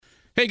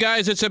Hey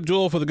guys, it's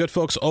Abdul for the good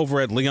folks over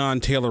at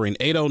Leon Tailoring,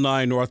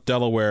 809 North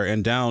Delaware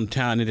in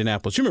downtown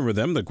Indianapolis. You remember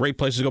them, the great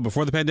places to go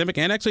before the pandemic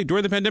and actually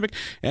during the pandemic.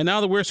 And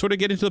now that we're sort of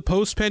getting to the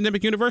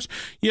post-pandemic universe,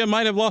 you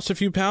might have lost a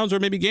few pounds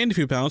or maybe gained a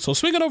few pounds. So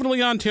swing it over to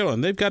Leon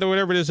Tailoring. They've got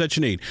whatever it is that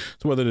you need.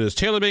 So whether it is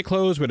tailor-made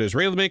clothes, whether it is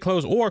ready-made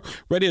clothes, or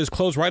ready as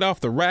clothes right off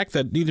the rack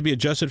that need to be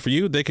adjusted for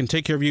you, they can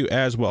take care of you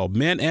as well.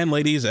 Men and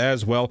ladies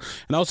as well.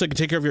 And also can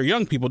take care of your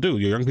young people too.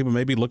 Your young people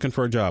may be looking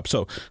for a job.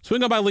 So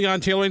swing on by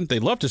Leon Tailoring.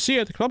 They'd love to see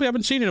it. They probably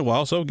haven't seen it in a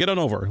while, so get on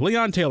over.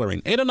 Leon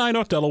Tailoring, 809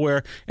 North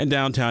Delaware in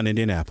downtown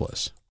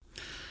Indianapolis.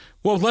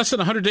 Well, less than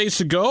 100 days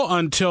to go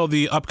until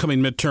the upcoming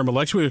midterm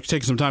election. We've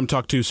taken some time to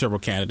talk to several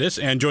candidates.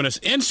 And join us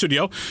in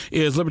studio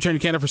is Libertarian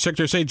candidate for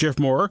Secretary of State, Jeff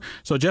Moorer.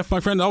 So, Jeff, my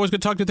friend, always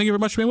good to talk to you. Thank you very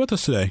much for being with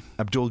us today.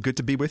 Abdul, good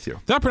to be with you.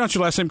 Did I pronounce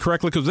your last name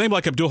correctly? Because a name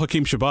like Abdul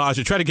Hakim Shabazz,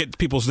 you try to get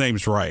people's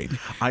names right.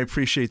 I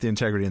appreciate the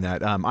integrity in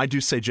that. I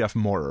do say Jeff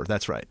Moorer.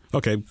 That's right.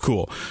 Okay,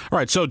 cool. All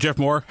right, so, Jeff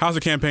Moorer, how's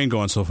the campaign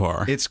going so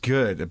far? It's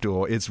good,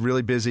 Abdul. It's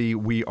really busy.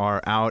 We are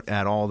out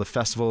at all the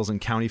festivals and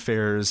county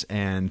fairs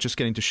and just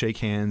getting to shake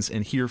hands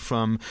and hear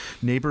from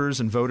neighbors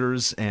and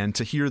voters and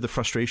to hear the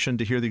frustration,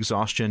 to hear the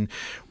exhaustion.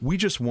 We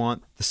just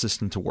want the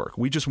system to work.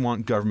 We just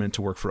want government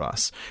to work for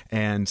us.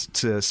 And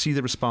to see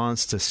the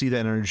response, to see that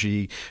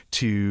energy,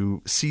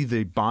 to see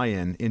the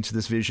buy-in into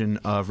this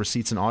vision of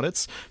receipts and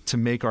audits to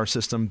make our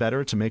system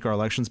better, to make our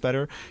elections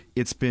better,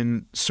 it's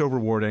been so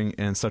rewarding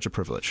and such a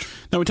privilege.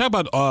 Now, we talk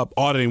about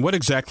auditing. What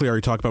exactly are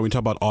you talking about when we talk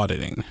about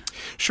auditing?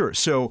 Sure.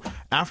 So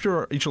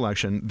after each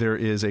election, there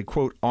is a,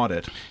 quote,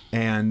 audit,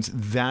 and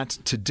that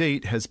to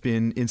date has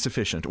been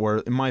insufficient, or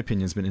in my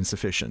opinion has been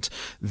insufficient.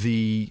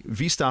 The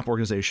VSTOP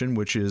organization,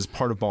 which is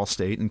part of Ball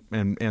State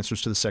and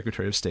answers to the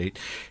Secretary of State,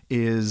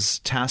 is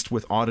tasked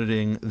with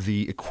auditing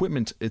the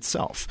equipment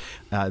itself.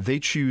 They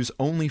choose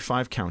only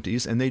 5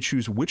 counties, and they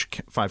choose which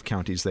 5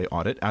 counties they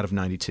audit out of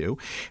 92.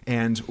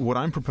 And what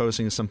I'm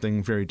proposing is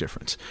something very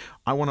different.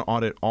 I want to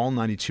audit all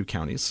 92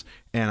 counties,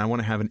 and I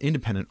want to have an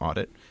independent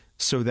audit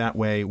so that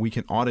way we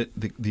can audit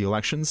the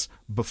elections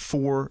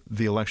before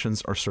the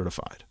elections are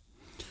certified.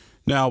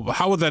 Now,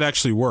 how would that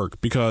actually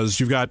work? Because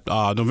you've got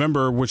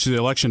November, which is the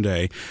election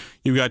day.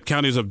 You've got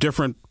counties of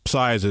different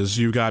sizes.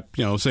 You've got,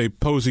 say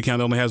Posey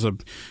County only has a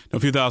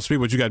few thousand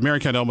people, but you've got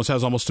Marion County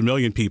has almost 1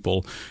 million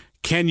people.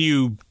 Can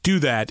you do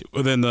that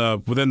within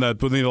the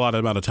allotted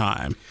amount of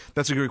time?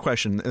 That's a great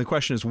question. And the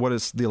question is, what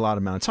is the allotted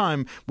amount of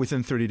time?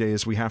 Within 30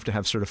 days, we have to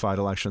have certified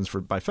elections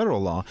by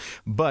federal law.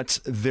 But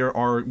we're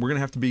going to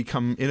have to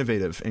become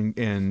innovative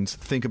and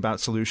think about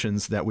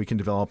solutions that we can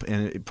develop.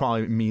 And it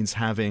probably means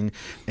having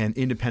an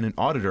independent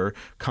auditor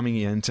coming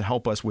in to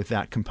help us with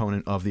that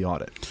component of the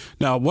audit.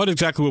 Now, what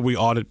exactly would we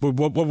audit?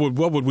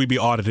 What would we be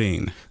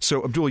auditing?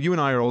 So, Abdul, you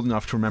and I are old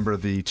enough to remember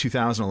the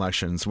 2000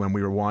 elections when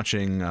we were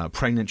watching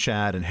Pregnant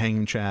Chad and Hanging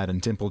Chad and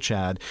Dimple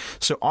Chad.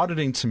 So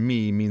auditing to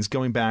me means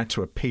going back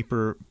to a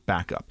paper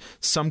backup,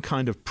 some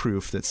kind of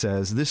proof that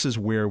says this is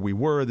where we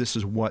were, this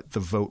is what the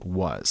vote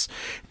was.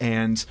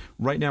 And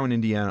right now in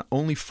Indiana,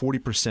 only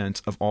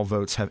 40% of all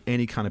votes have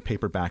any kind of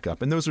paper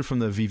backup. And those are from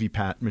the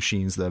VVPAT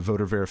machines, the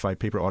voter verified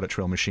paper audit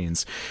trail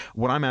machines.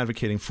 What I'm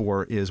advocating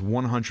for is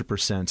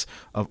 100%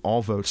 of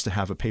all votes to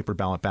have a paper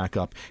ballot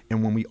backup.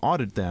 And when we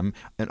audit them,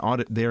 an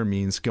audit there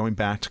means going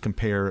back to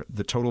compare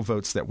the total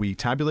votes that we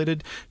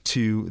tabulated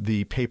to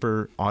the paper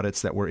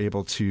audits that we're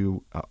able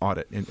to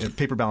audit and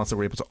paper ballots that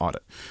we're able to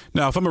audit.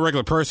 Now, if I'm a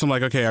regular person, I'm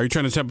like, okay, are you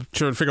trying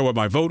to figure out what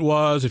my vote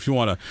was? If you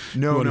want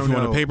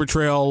a paper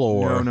trail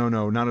or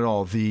no, not at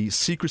all. The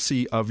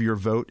secrecy of your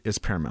vote is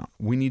paramount.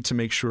 We need to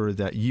make sure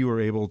that you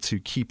are able to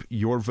keep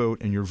your vote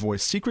and your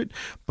voice secret,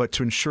 but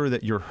to ensure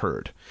that you're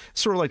heard.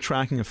 Sort of like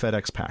tracking a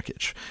FedEx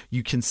package.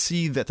 You can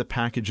see that the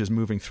package is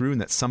moving through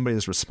and that somebody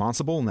is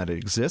responsible and that it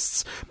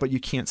exists, but you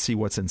can't see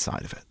what's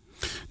inside of it.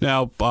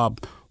 Now,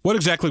 what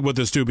exactly would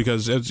this do?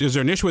 Because is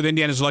there an issue with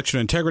Indiana's election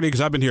integrity? Because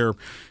I've been here,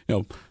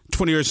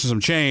 20 years and some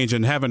change,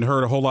 and haven't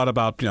heard a whole lot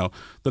about,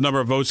 the number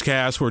of votes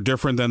cast were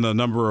different than the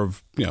number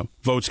of,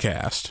 votes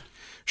cast.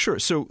 Sure.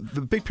 So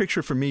the big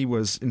picture for me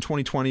was in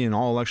 2020 and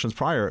all elections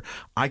prior,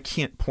 I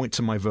can't point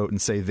to my vote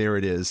and say, there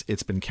it is,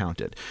 it's been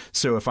counted.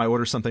 So if I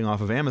order something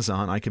off of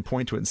Amazon, I can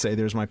point to it and say,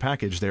 there's my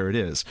package, there it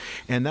is.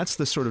 And that's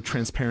the sort of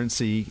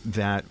transparency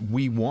that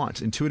we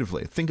want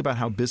intuitively. Think about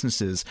how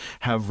businesses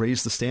have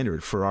raised the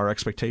standard for our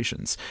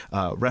expectations.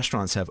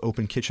 Restaurants have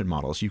open kitchen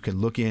models. You can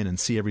look in and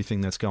see everything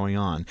that's going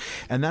on.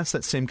 And that's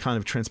that same kind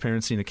of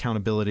transparency and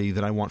accountability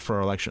that I want for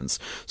our elections.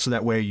 So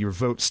that way your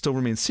vote still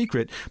remains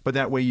secret, but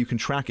that way you can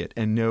track it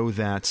and know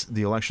that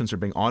the elections are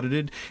being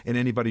audited, and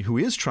anybody who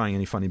is trying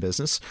any funny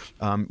business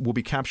will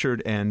be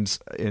captured and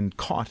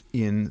caught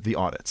in the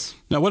audits.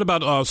 Now, what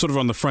about sort of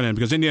on the front end?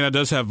 Because Indiana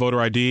does have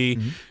voter ID.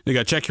 Mm-hmm. You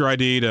got to check your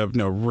ID to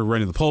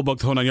run the poll book,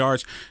 the whole 9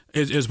 yards.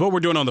 Is what we're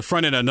doing on the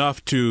front end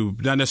enough to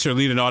not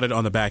necessarily need an audit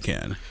on the back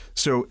end?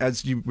 So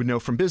as you would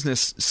know from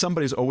business,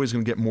 somebody's always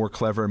going to get more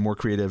clever and more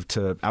creative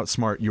to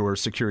outsmart your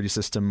security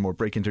system or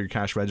break into your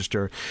cash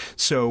register.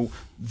 So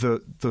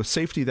the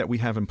safety that we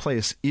have in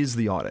place is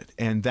the audit,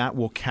 and that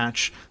will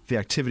catch the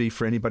activity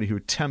for anybody who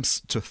attempts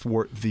to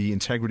thwart the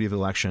integrity of the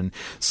election.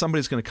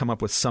 Somebody's going to come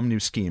up with some new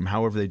scheme,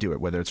 however they do it,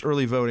 whether it's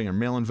early voting or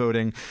mail-in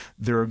voting.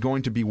 There are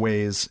going to be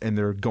ways and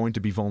there are going to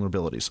be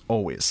vulnerabilities,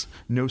 always.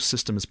 No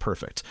system is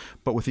perfect.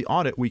 But with the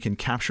audit, we can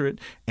capture it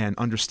and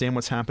understand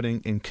what's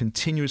happening and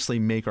continuously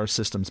make our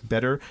systems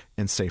better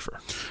and safer.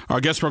 Our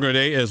guest program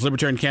today is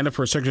Libertarian candidate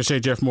for Secretary of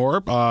State Jeff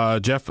Moore.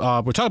 Jeff,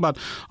 we're talking about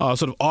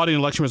sort of auditing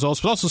election results,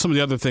 but also some of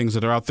the other things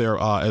that are out there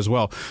as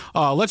well.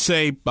 Let's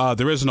say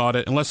there is an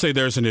audit, and let's say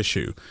there's an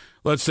issue.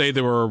 Let's say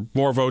there were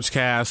more votes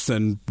cast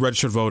than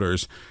registered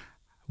voters.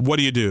 What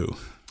do you do?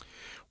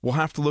 We'll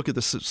have to look at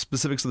the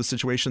specifics of the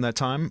situation that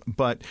time,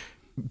 but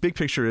big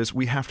picture is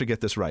we have to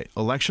get this right.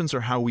 Elections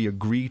are how we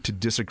agree to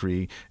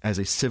disagree as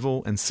a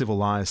civil and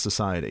civilized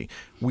society.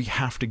 We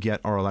have to get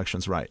our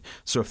elections right.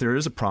 So if there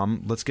is a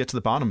problem, let's get to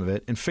the bottom of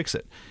it and fix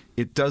it.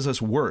 It does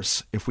us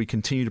worse if we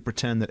continue to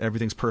pretend that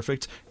everything's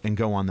perfect and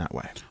go on that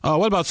way.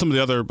 What about some of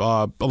the other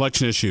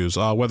election issues,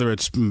 whether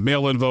it's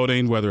mail-in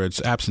voting, whether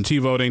it's absentee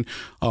voting?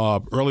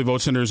 Early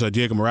vote centers,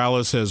 Diego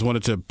Morales has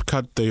wanted to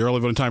cut the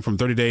early voting time from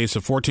 30 days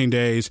to 14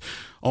 days,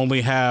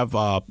 only have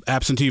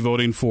absentee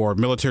voting for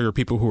military or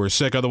people who are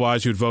sick.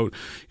 Otherwise, you'd vote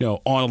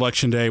on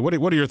Election Day. What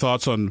are your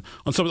thoughts on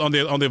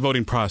the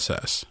voting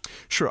process?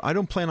 Sure. I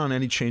don't plan on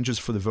any changes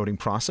for the voting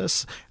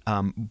process,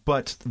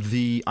 but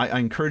I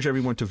encourage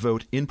everyone to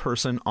vote in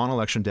person on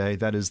Election Day.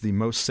 That is the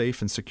most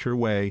safe and secure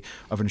way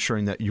of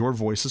ensuring that your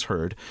voice is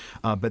heard.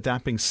 But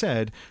that being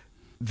said,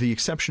 the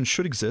exception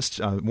should exist.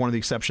 One of the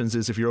exceptions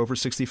is if you're over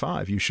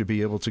 65, you should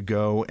be able to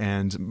go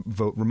and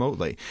vote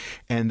remotely.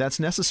 And that's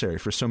necessary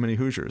for so many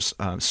Hoosiers.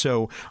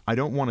 So I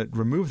don't want to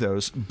remove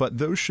those, but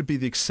those should be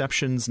the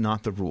exceptions,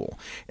 not the rule.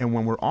 And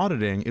when we're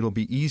auditing, it'll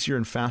be easier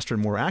and faster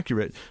and more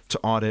accurate to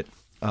audit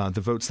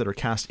the votes that are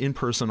cast in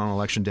person on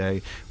Election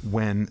Day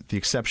when the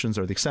exceptions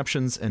are the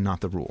exceptions and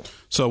not the rule.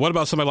 So what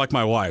about somebody like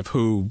my wife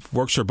who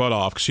works her butt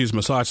off because she's a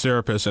massage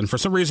therapist, and for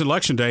some reason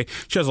Election Day,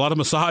 she has a lot of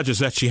massages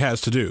that she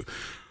has to do?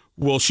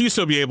 Will she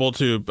still be able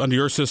to, under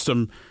your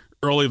system,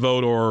 early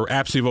vote or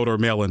absentee vote or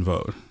mail-in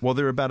vote? Well,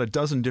 there are about a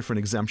dozen different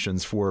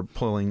exemptions for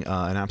pulling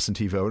an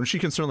absentee vote. And she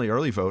can certainly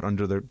early vote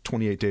under the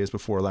 28 days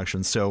before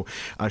elections. So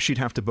she'd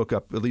have to book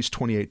up at least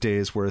 28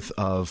 days worth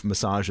of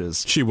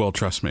massages. She will,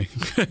 trust me.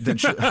 Then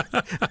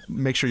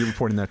make sure you're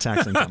reporting that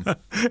tax income.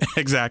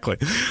 Exactly.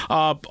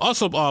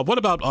 Also, what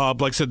about,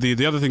 like I said,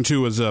 the other thing,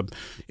 too, is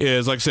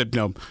like I said,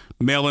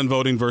 mail-in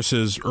voting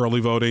versus early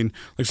voting.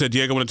 Like I said,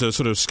 Diego wanted to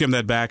sort of skim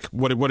that back.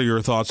 What are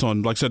your thoughts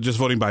on, like I said, just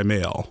voting by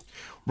mail?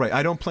 Right.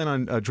 I don't plan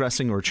on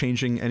addressing or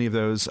changing any of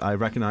those. I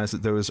recognize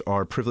that those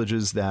are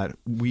privileges that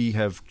we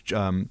have,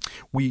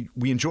 we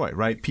enjoy,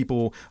 right?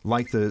 People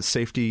like the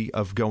safety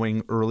of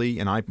going early,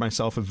 and I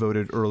myself have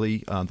voted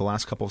early the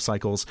last couple of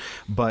cycles.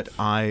 But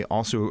I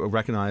also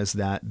recognize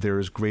that there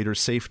is greater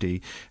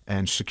safety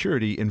and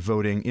security in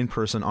voting in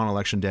person on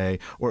Election Day,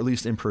 or at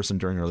least in person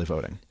during early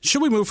voting.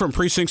 Should we move from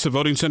precincts to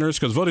voting centers?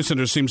 Because voting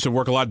centers seems to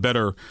work a lot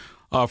better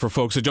for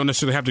folks that don't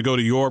necessarily have to go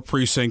to your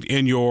precinct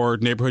in your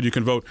neighborhood. You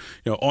can vote,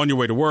 on your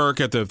way to work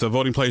at the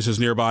voting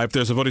places nearby. If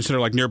there's a voting center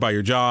like nearby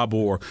your job,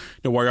 or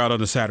while you're out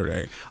on a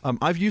Saturday.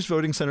 I've used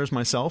voting centers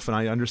myself, and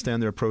I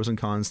understand there are pros and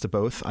cons to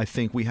both. I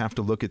think we have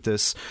to look at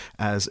this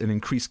as an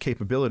increased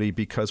capability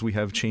because we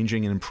have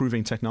changing and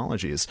improving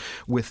technologies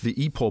with the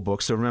e-poll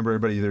books. So remember,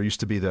 everybody, there used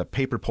to be the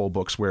paper poll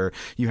books where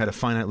you had a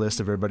finite list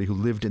of everybody who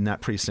lived in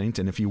that precinct,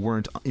 and if you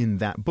weren't in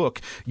that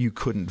book, you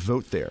couldn't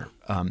vote there.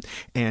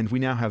 And we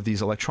now have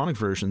these electronic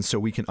versions, so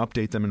we can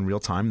update them in real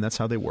time, and that's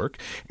how they work.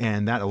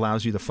 And that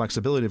allows you the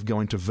flexibility of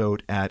going to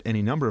vote at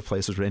any number of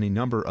places or any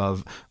number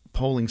of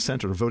polling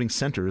center or voting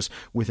centers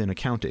within a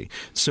county.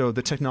 So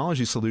the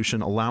technology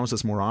solution allows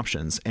us more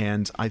options.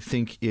 And I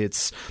think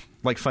it's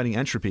like fighting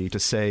entropy to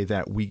say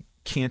that we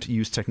can't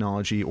use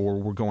technology or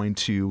we're going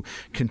to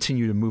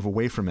continue to move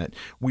away from it.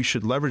 We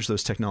should leverage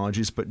those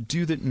technologies, but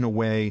do that in a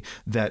way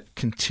that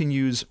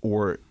continues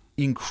or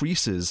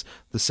increases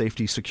the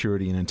safety,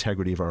 security, and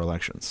integrity of our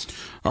elections.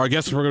 Our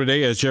guest in the program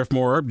today is Jeff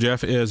Moore.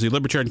 Jeff is the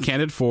Libertarian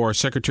candidate for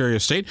Secretary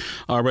of State,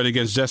 running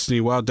against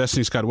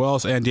Destiny Scott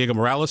Wells and Diego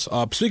Morales.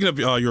 Speaking of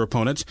your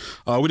opponents,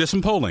 we did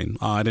some polling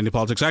at Indy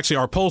Politics. Actually,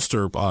 our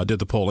pollster did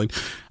the polling.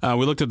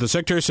 We looked at the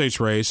Secretary of State's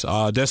race.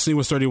 Destiny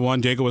was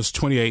 31, Diego was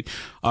 28,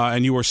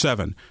 and you were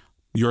 7.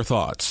 Your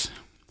thoughts?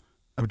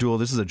 Abdul,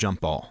 this is a jump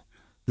ball.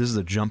 This is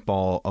a jump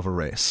ball of a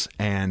race,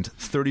 and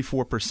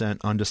 34%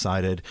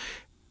 undecided.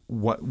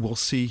 What we'll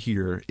see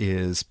here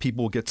is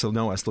people get to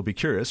know us. They'll be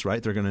curious,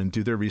 right? They're going to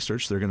do their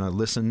research. They're going to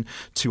listen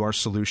to our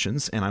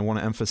solutions. And I want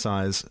to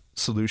emphasize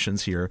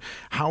solutions here.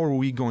 How are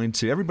we going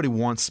to – everybody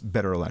wants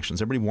better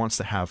elections. Everybody wants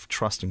to have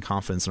trust and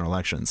confidence in our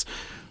elections.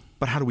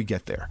 But how do we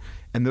get there?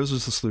 And those are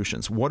the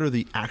solutions. What are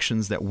the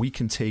actions that we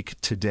can take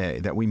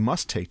today, that we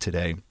must take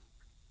today,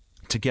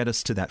 to get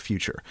us to that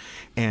future.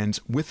 And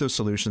with those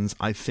solutions,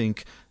 I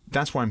think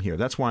that's why I'm here.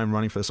 That's why I'm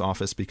running for this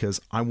office, because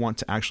I want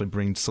to actually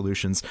bring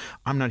solutions.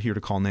 I'm not here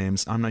to call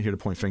names. I'm not here to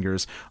point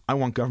fingers. I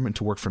want government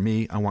to work for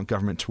me. I want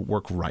government to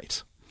work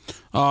right.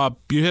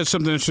 You had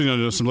something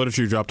interesting, some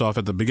literature you dropped off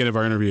at the beginning of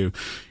our interview. You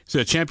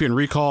said champion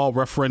recall,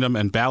 referendum,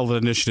 and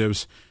ballot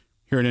initiatives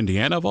here in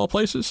Indiana, of all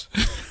places.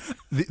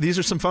 These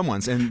are some fun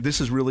ones, and this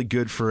is really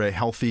good for a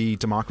healthy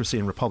democracy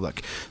and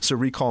republic. So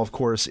recall, of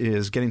course,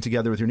 is getting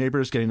together with your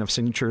neighbors, getting enough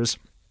signatures,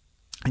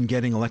 and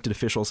getting elected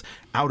officials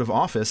out of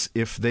office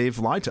if they've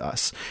lied to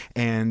us.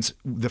 And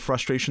the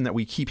frustration that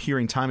we keep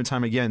hearing time and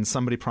time again,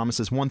 somebody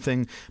promises one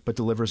thing but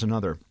delivers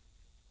another.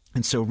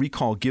 And so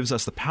recall gives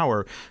us the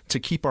power to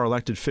keep our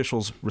elected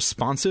officials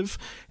responsive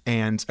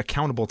and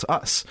accountable to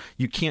us.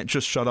 You can't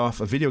just shut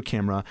off a video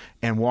camera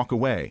and walk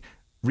away.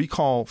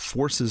 Recall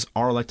forces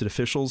our elected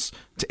officials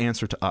to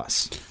answer to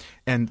us.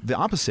 And the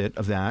opposite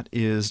of that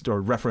is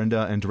or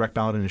referenda and direct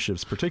ballot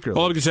initiatives particularly.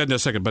 Well, I'll get to that in a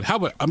second. But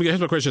here's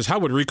my question is, how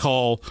would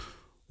recall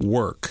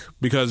work?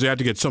 Because you have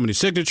to get so many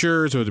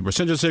signatures or the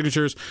percentage of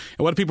signatures.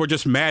 And what if people are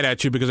just mad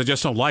at you because they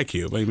just don't like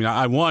you? I mean,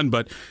 I won,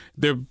 but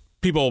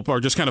people are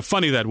just kind of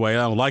funny that way.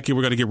 I don't like you.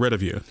 We're going to get rid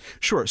of you.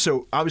 Sure.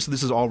 So obviously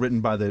this is all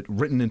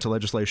written into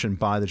legislation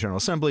by the General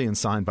Assembly and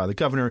signed by the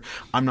governor.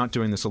 I'm not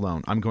doing this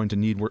alone. I'm going to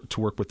need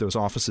to work with those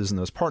offices and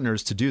those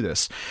partners to do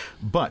this.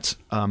 But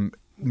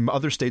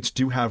other states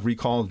do have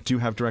recall, do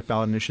have direct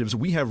ballot initiatives.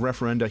 We have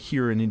referenda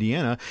here in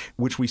Indiana,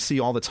 which we see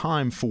all the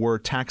time for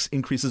tax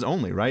increases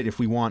only, right? If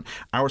we want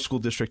our school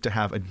district to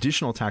have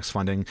additional tax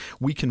funding,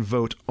 we can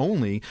vote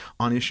only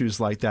on issues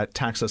like that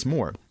tax us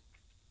more.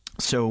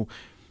 So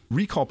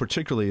recall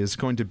particularly is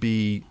going to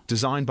be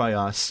designed by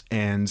us,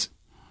 and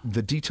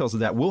the details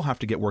of that will have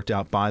to get worked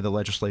out by the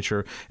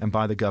legislature and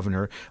by the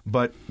governor.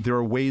 But there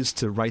are ways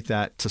to write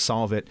that, to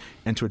solve it,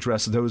 and to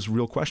address those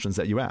real questions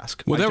that you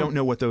ask. I don't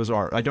know what those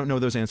are. I don't know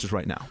those answers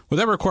right now. Would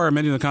that require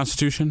amending the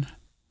Constitution?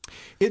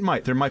 It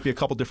might. There might be a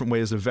couple different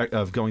ways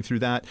of going through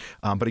that.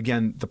 But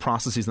again, the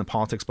processes and the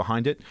politics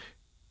behind it,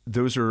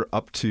 those are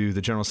up to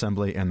the General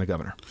Assembly and the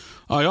governor.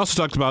 You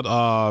also talked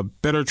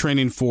about better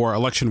training for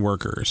election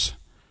workers.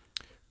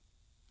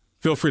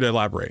 Feel free to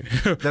elaborate.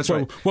 That's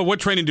right. What more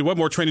training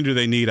do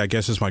they need, I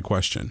guess, is my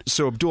question.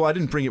 So, Abdul, I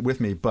didn't bring it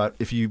with me, but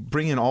if you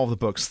bring in all of the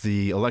books,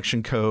 the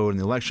election code and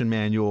the election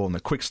manual and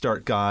the quick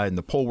start guide and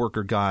the poll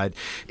worker guide,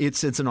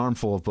 it's an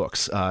armful of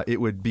books.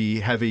 It would be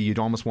heavy. You'd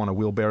almost want a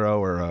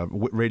wheelbarrow or a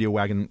radio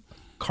wagon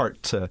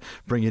cart to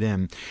bring it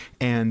in.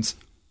 And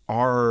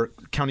our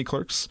county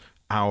clerks,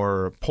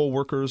 our poll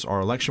workers,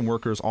 our election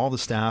workers, all the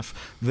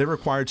staff, they're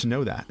required to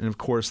know that. And of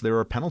course, there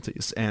are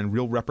penalties and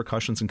real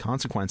repercussions and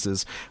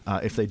consequences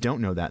if they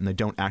don't know that and they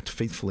don't act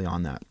faithfully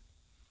on that.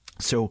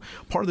 So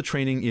part of the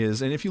training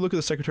is, and if you look at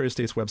the Secretary of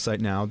State's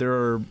website now, there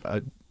are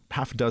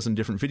half a dozen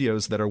different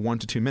videos that are 1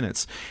 to 2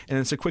 minutes. And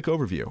it's a quick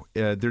overview.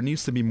 There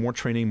needs to be more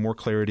training, more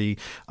clarity.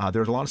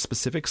 There's a lot of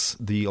specifics.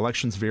 The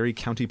elections vary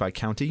county by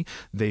county.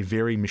 They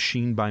vary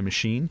machine by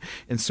machine.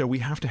 And so we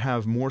have to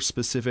have more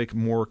specific,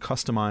 more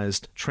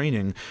customized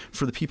training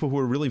for the people who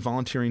are really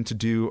volunteering to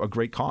do a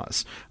great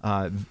cause.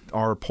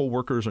 Our poll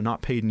workers are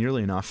not paid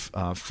nearly enough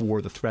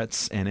for the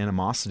threats and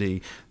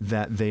animosity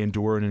that they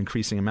endure in an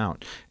increasing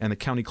amount. And the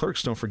county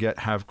clerks, don't forget,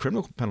 have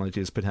criminal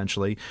penalties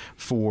potentially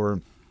for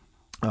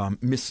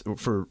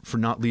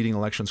not leading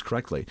elections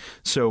correctly.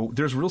 So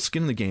there's real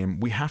skin in the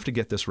game. We have to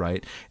get this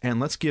right, and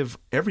let's give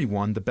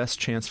everyone the best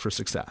chance for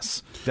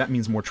success. That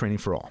means more training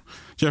for all.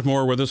 Jeff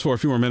Moore with us for a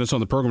few more minutes on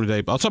the program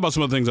today. I'll talk about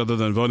some of the things other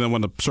than voting. I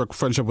want to circle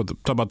friendship with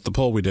talk about the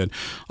poll we did.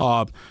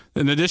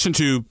 In addition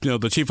to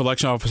the chief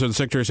election officer, the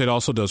Secretary of State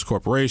also does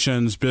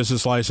corporations,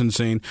 business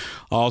licensing,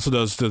 also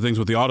does the things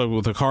with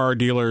the car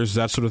dealers,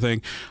 that sort of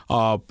thing.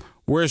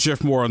 Where's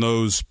Jeff Moore on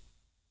those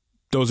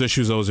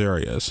issues, those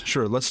areas?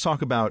 Sure. Let's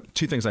talk about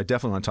two things I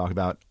definitely want to talk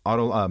about: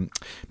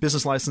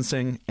 business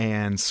licensing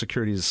and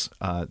securities,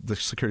 the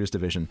securities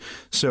division.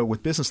 So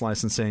with business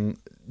licensing,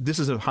 this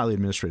is a highly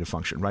administrative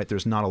function, right?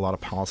 There's not a lot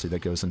of policy that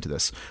goes into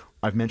this.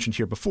 I've mentioned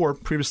here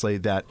previously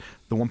that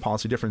the one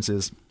policy difference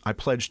is I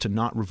pledge to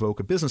not revoke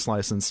a business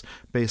license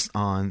based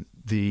on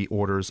the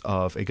orders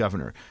of a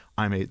governor.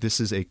 This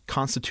is a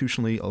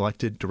constitutionally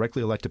elected,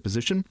 directly elected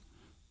position.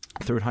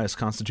 Third highest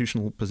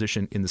constitutional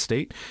position in the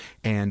state,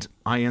 and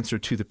I answer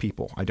to the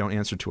people. I don't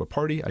answer to a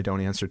party. I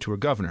don't answer to a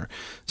governor.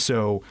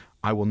 So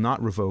I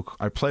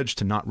pledge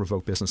to not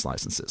revoke business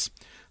licenses.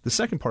 The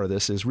second part of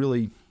this is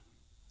really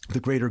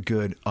the greater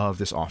good of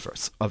this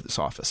office.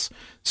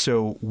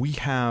 So we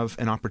have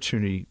an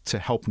opportunity to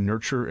help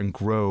nurture and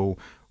grow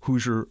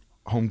Hoosier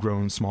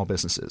homegrown small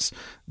businesses.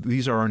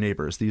 These are our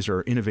neighbors. These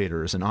are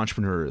innovators and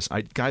entrepreneurs,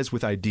 guys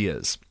with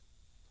ideas.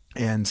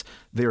 And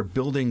they're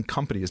building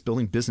companies,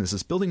 building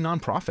businesses, building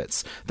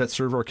nonprofits that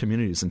serve our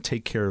communities and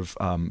take care of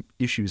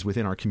issues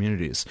within our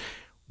communities.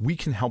 we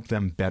can help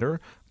them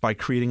better by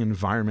creating an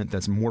environment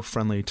that's more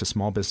friendly to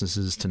small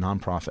businesses, to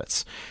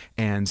nonprofits.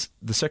 And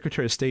the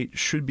Secretary of State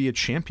should be a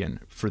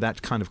champion for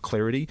that kind of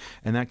clarity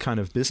and that kind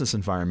of business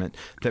environment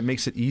that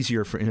makes it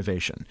easier for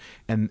innovation.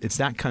 And it's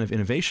that kind of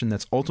innovation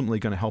that's ultimately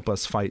going to help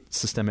us fight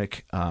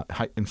systemic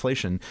high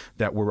inflation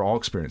that we're all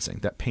experiencing,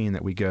 that pain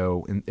that we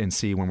go and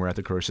see when we're at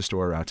the grocery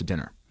store or out to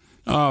dinner.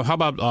 How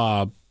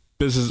about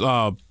business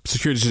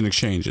securities and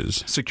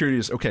exchanges?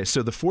 Securities. Okay,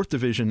 so the fourth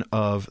division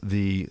of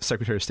the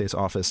Secretary of State's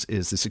office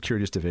is the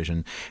Securities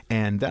Division,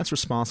 and that's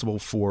responsible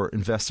for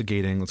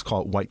investigating, let's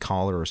call it white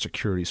collar or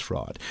securities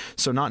fraud.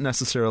 So not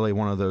necessarily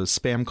one of those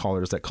spam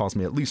callers that calls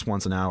me at least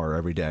once an hour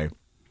every day,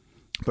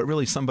 but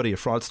really somebody, a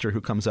fraudster who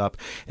comes up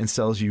and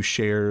sells you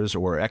shares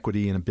or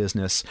equity in a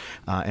business,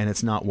 and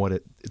it's not what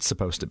it's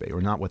supposed to be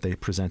or not what they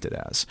present it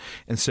as.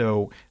 And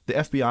so the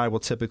FBI will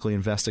typically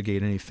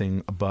investigate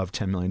anything above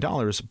 $10 million,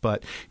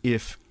 but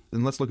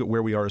and let's look at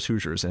where we are as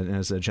Hoosiers and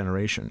as a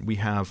generation. We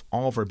have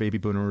all of our baby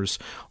boomers,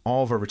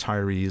 all of our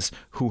retirees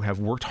who have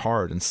worked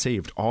hard and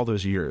saved all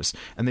those years,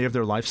 and they have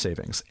their life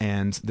savings,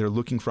 and they're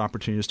looking for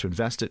opportunities to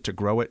invest it, to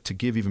grow it, to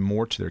give even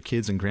more to their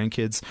kids and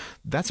grandkids.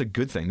 That's a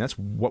good thing. That's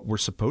what we're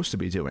supposed to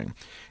be doing.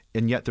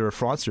 And yet there are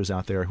fraudsters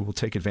out there who will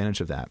take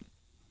advantage of that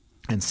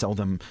and sell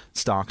them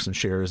stocks and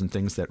shares and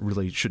things that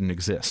really shouldn't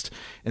exist.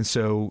 And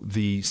so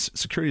the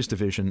Securities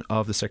Division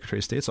of the Secretary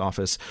of State's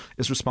office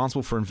is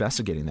responsible for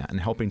investigating that and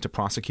helping to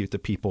prosecute the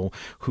people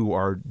who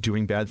are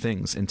doing bad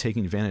things and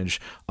taking advantage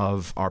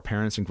of our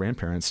parents and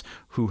grandparents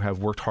who have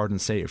worked hard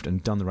and saved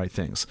and done the right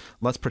things.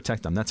 Let's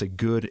protect them. That's a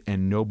good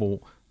and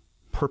noble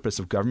purpose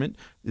of government,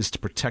 is to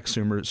protect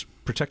consumers,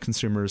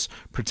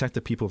 protect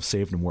the people who've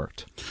saved and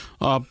worked.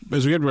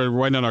 As we get ready to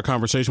wind down our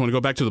conversation, I want to go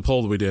back to the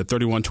poll that we did,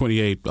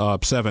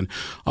 31-28-7.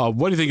 What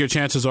do you think your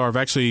chances are of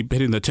actually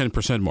hitting the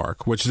 10%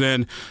 mark, which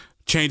then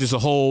changes the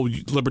whole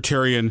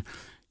libertarian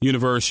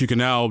universe? You can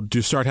now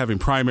start having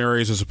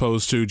primaries as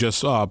opposed to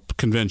just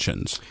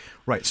conventions.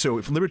 Right. So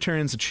if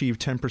libertarians achieve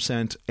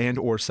 10% and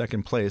or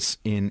second place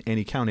in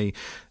any county,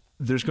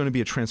 there's going to be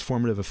a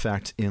transformative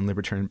effect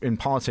in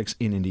politics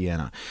in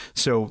Indiana.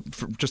 So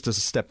just as a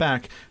step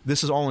back,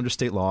 this is all under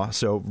state law.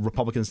 So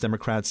Republicans,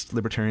 Democrats,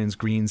 Libertarians,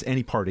 Greens,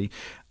 any party,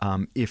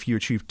 if you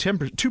achieve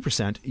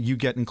 2%, you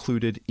get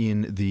included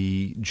in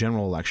the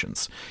general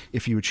elections.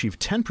 If you achieve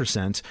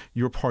 10%,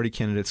 your party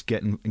candidates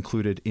get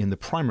included in the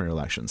primary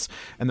elections.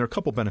 And there are a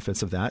couple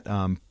benefits of that,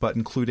 but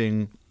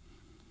including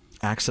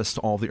access to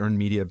all the earned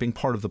media, being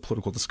part of the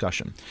political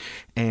discussion,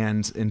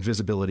 and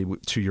visibility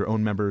to your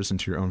own members and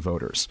to your own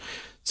voters.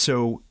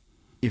 So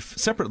if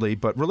separately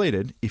but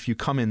related, if you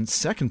come in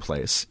second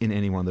place in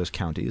any one of those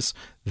counties,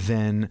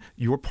 then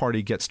your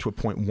party gets to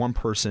appoint one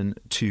person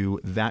to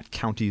that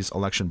county's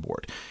election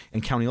board.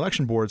 And county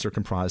election boards are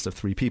comprised of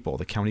three people: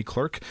 the county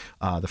clerk,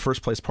 the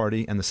first place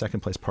party, and the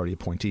second place party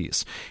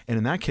appointees. And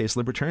in that case,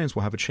 libertarians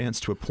will have a chance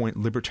to appoint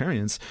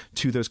libertarians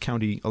to those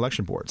county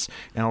election boards.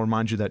 And I'll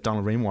remind you that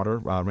Donald Rainwater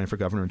ran for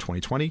governor in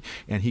 2020,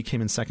 and he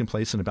came in second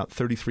place in about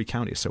 33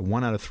 counties, so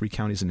 1 out of 3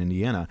 counties in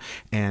Indiana.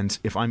 And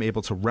if I'm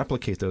able to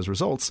replicate those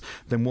results,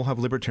 then we'll have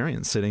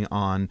libertarians sitting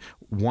on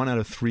 1 out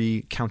of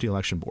 3 county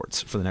election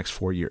boards for the next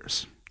 4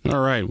 years. All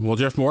right. Well,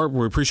 Jeff Moore,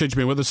 we appreciate you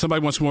being with us.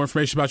 Somebody wants more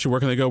information about you.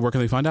 Where can they go? Where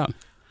can they find out?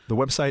 The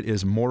website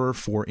is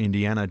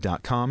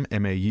maurerforindiana.com,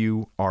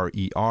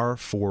 MAURER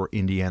for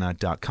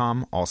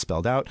Indiana.com, all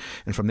spelled out.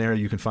 And from there,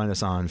 you can find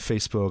us on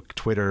Facebook,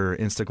 Twitter,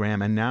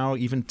 Instagram, and now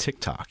even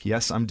TikTok.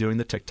 Yes, I'm doing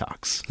the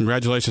TikToks.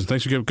 Congratulations.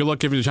 Thanks for good luck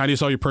giving the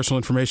Chinese all your personal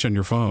information on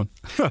your phone.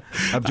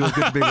 Abdul,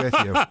 good to be with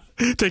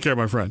you. Take care,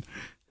 my friend.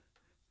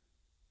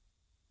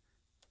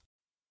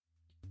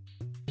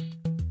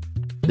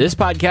 This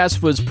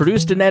podcast was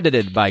produced and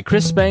edited by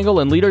Chris Spangle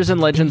and Leaders and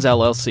Legends,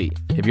 LLC.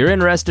 If you're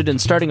interested in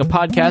starting a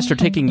podcast or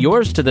taking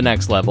yours to the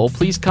next level,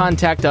 please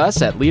contact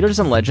us at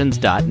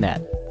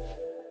leadersandlegends.net.